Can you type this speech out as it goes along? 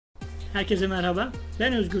Herkese merhaba.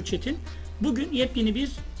 Ben Özgür Çetin. Bugün yepyeni bir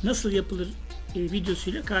nasıl yapılır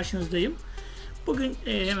videosuyla karşınızdayım. Bugün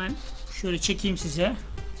hemen şöyle çekeyim size.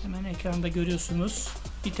 Hemen ekranda görüyorsunuz.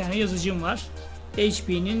 Bir tane yazıcım var.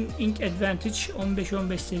 HP'nin Ink Advantage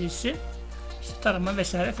 1515 serisi. İşte tarama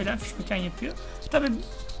vesaire falan fişmeken yapıyor. Tabii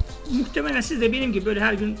muhtemelen siz de benim gibi böyle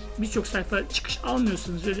her gün birçok sayfa çıkış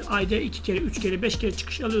almıyorsunuz. Böyle ayda 2 kere, 3 kere, 5 kere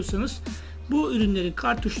çıkış alıyorsanız bu ürünlerin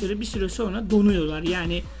kartuşları bir süre sonra donuyorlar.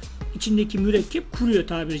 Yani içindeki mürekkep kuruyor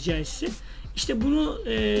tabiri caizse. İşte bunu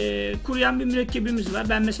kuruyan bir mürekkebimiz var.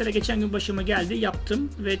 Ben mesela geçen gün başıma geldi, yaptım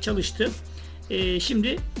ve çalıştı.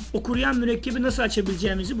 Şimdi o kuruyan mürekkebi nasıl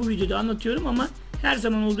açabileceğimizi bu videoda anlatıyorum ama her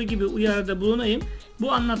zaman olduğu gibi uyarıda bulunayım.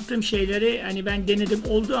 Bu anlattığım şeyleri hani ben denedim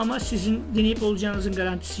oldu ama sizin deneyip olacağınızın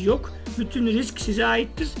garantisi yok. Bütün risk size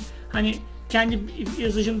aittir. Hani kendi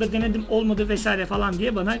yazıcımda denedim olmadı vesaire falan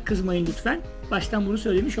diye bana kızmayın lütfen. Baştan bunu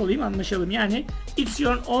söylemiş olayım, anlaşalım. Yani it's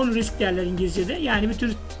your own risk derler İngilizce'de. Yani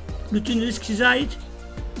bütün risk size ait.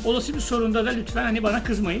 Olası bir sorunda da lütfen hani bana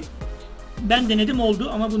kızmayın. Ben denedim oldu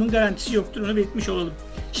ama bunun garantisi yoktur, onu belirtmiş olalım.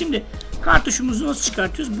 Şimdi kartuşumuzu nasıl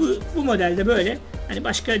çıkartıyoruz? Bu modelde böyle. Hani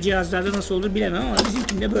başka cihazlarda nasıl olur bilemem ama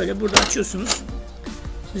bizimkinde böyle. Burada açıyorsunuz.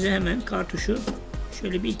 Size hemen kartuşu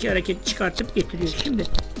şöyle bir iki hareket çıkartıp getiriyor. Şimdi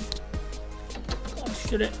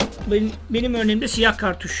şöyle benim örneğimde siyah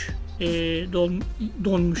kartuş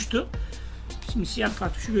donmuştu. Şimdi siyah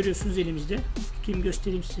kartuşu görüyorsunuz elimizde. Tutayım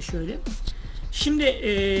göstereyim size şöyle. Şimdi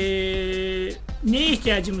neye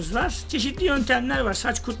ihtiyacımız var? Çeşitli yöntemler var.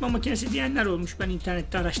 Saç kurutma makinesi diyenler olmuş. Ben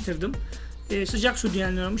internette araştırdım. Sıcak su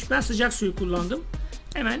diyenler olmuş. Ben sıcak suyu kullandım.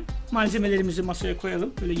 Hemen malzemelerimizi masaya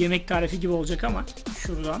koyalım. Böyle yemek tarifi gibi olacak ama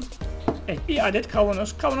şuradan. Evet, bir adet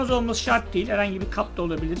kavanoz. Kavanoz olması şart değil. Herhangi bir kap da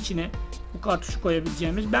olabilir. İçine bu kartuşu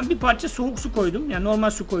koyabileceğimiz. Ben bir parça soğuk su koydum. Yani normal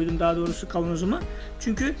su koydum daha doğrusu kavanozuma.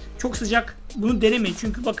 Çünkü çok sıcak. Bunu denemeyin.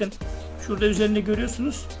 Çünkü bakın şurada üzerinde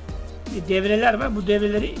görüyorsunuz. Devreler var. Bu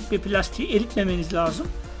devreleri ve plastiği eritmemeniz lazım.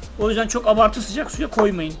 O yüzden çok abartı sıcak suya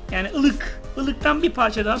koymayın. Yani ılıktan bir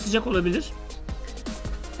parça daha sıcak olabilir.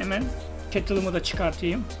 Hemen kettle'ımı da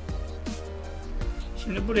çıkartayım.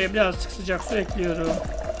 Şimdi buraya birazcık sıcak su ekliyorum.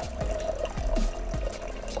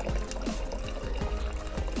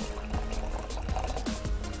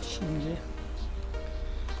 Şimdi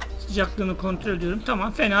sıcaklığını kontrol ediyorum.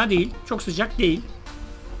 Tamam, fena değil. Çok sıcak değil.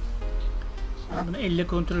 Bunu elle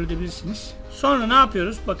kontrol edebilirsiniz. Sonra ne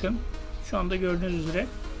yapıyoruz? Bakın şu anda gördüğünüz üzere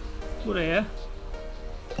buraya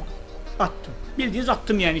attım. Bildiğiniz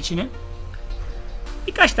attım yani içine.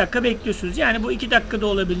 Birkaç dakika bekliyorsunuz. Yani bu 2 dakikada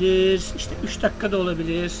olabilir. İşte 3 dakikada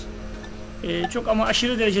olabilir. Çok ama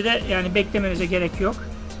aşırı derecede yani beklemenize gerek yok.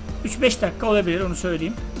 3-5 dakika olabilir, onu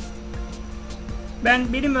söyleyeyim.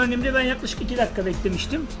 Benim örneğimde ben yaklaşık 2 dakika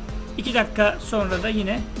beklemiştim. 2 dakika sonra da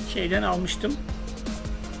yine şeyden almıştım.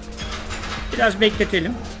 Biraz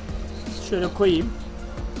bekletelim. Şöyle koyayım.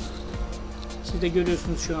 Siz de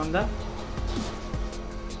görüyorsunuz şu anda.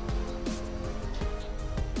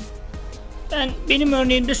 Benim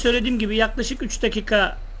örneğimde söylediğim gibi yaklaşık 3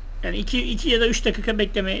 dakika yani 2 ya da 3 dakika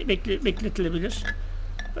bekletilebilir.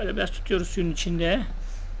 Böyle biraz tutuyoruz suyun içinde.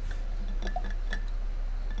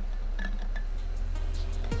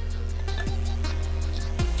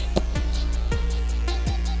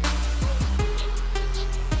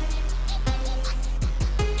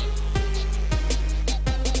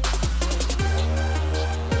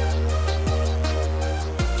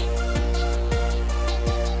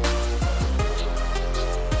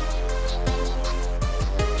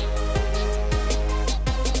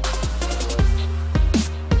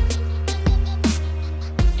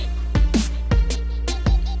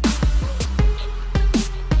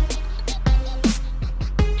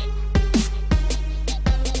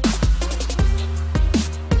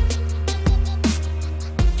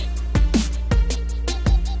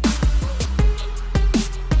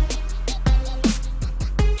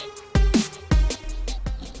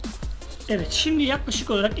 Evet, şimdi yaklaşık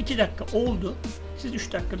olarak 2 dakika oldu. Siz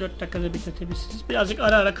 3 dakika, 4 dakikada bekletebilirsiniz. Birazcık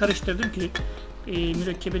ara ara karıştırdım ki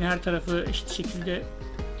mürekkebin her tarafı eşit şekilde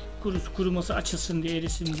kuruması açılsın diye,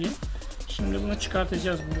 erisin diye. Şimdi bunu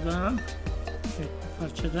çıkartacağız buradan. Evet, bu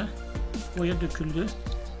parçada boya döküldü.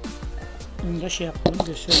 Bunu da şey yapalım,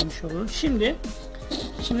 göstermiş olur.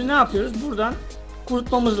 Şimdi ne yapıyoruz? Buradan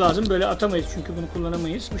kurutmamız lazım. Böyle atamayız çünkü bunu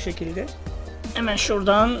kullanamayız bu şekilde. Hemen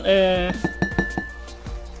şuradan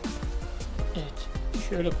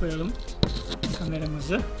şöyle koyalım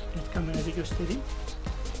kameramızı. Evet, kamerada göstereyim.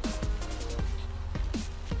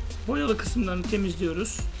 Boyalı kısımlarını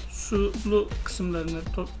temizliyoruz. Sulu kısımlarını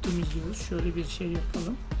temizliyoruz. Şöyle bir şey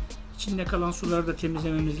yapalım. İçinde kalan suları da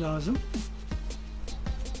temizlememiz lazım.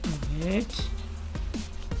 Evet.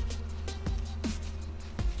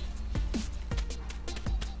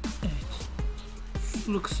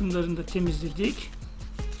 sulu kısımlarını da temizledik.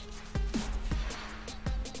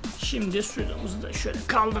 Şimdi suyumuzu da şöyle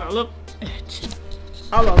kaldıralım. Evet.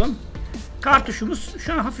 Alalım. Kartuşumuz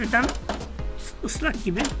şu an hafiften ıslak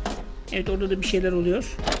gibi. Evet, orada da bir şeyler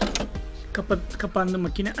oluyor. Kapandı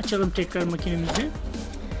makine. Açalım tekrar makinemizi.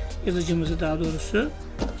 Yazıcımızı daha doğrusu.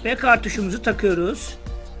 Ve kartuşumuzu takıyoruz.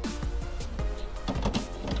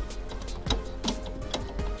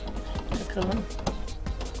 Takalım.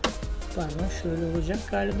 Pardon, şöyle olacak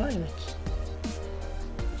galiba, evet.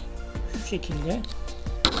 Şu şekilde.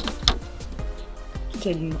 İki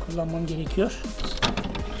elimi kullanmam gerekiyor.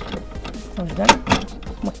 O yüzden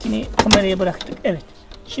makineyi kameraya bıraktık. Evet.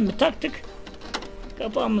 Şimdi taktık.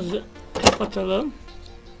 Kapağımızı kapatalım.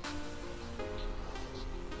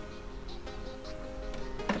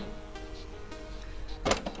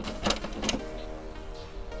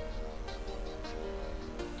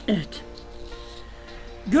 Evet.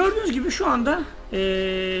 Gördüğünüz gibi şu anda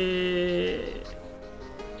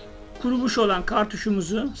kurumuş olan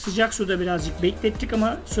kartuşumuzu sıcak suda birazcık beklettik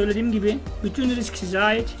ama söylediğim gibi bütün risk size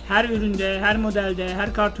ait. Her üründe, her modelde,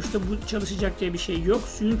 her kartuşta bu çalışacak diye bir şey yok.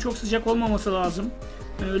 Suyun çok sıcak olmaması lazım.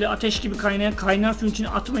 Yani öyle ateş gibi kaynar suyun içine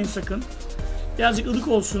atmayın sakın. Birazcık ılık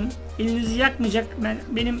olsun. Elinizi yakmayacak,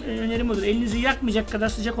 benim önerim odur. Elinizi yakmayacak kadar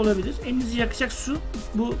sıcak olabilir. Elinizi yakacak su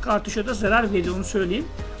bu kartuşa da zarar verir, onu söyleyeyim.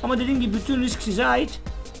 Ama dediğim gibi bütün risk size ait.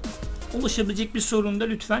 Oluşabilecek bir sorunda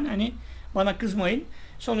lütfen hani bana kızmayın.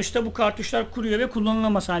 Sonuçta bu kartuşlar kuruyor ve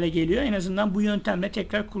kullanılamaz hale geliyor. En azından bu yöntemle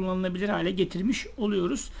tekrar kullanılabilir hale getirmiş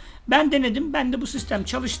oluyoruz. Ben denedim. Bende bu sistem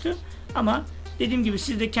çalıştı. Ama dediğim gibi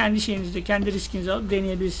siz de kendi şeyinizde, kendi riskinizi alıp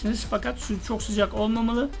deneyebilirsiniz. Fakat su çok sıcak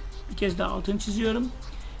olmamalı. Bir kez daha altını çiziyorum.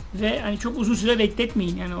 Ve hani çok uzun süre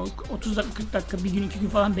bekletmeyin. Yani 30 dakika, 40 dakika, bir gün, 2 gün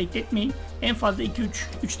falan bekletmeyin. En fazla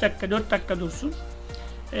 2-3 dakika, 4 dakika dursun.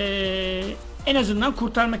 En azından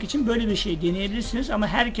kurtarmak için böyle bir şey deneyebilirsiniz ama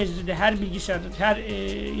herkeste de, her bilgisayarda, her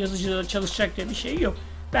yazıcıda çalışacak diye bir şey yok.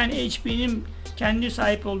 Ben HP'nin kendi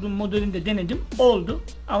sahip olduğum modelinde denedim, oldu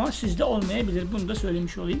ama sizde olmayabilir, bunu da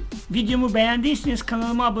söylemiş olayım. Videomu beğendiyseniz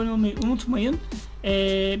kanalıma abone olmayı unutmayın.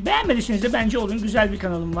 Beğenmediyseniz de bence olun, güzel bir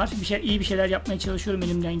kanalım var, iyi bir şeyler yapmaya çalışıyorum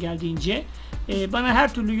elimden geldiğince. Bana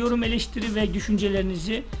her türlü yorum, eleştiri ve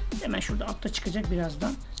düşüncelerinizi hemen şurada altta çıkacak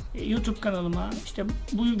birazdan. YouTube kanalıma, işte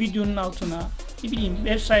bu videonun altına, ne bileyim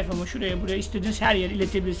web sayfama, şuraya buraya istediğiniz her yere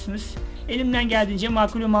iletebilirsiniz. Elimden geldiğince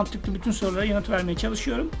makul ve mantıklı bütün sorulara yanıt vermeye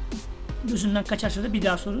çalışıyorum. Gözümden kaçarsa da bir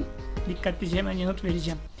daha sorun. Dikkatlice hemen yanıt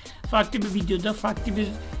vereceğim. Farklı bir videoda, farklı bir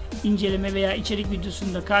inceleme veya içerik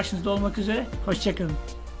videosunda karşınızda olmak üzere. Hoşça kalın.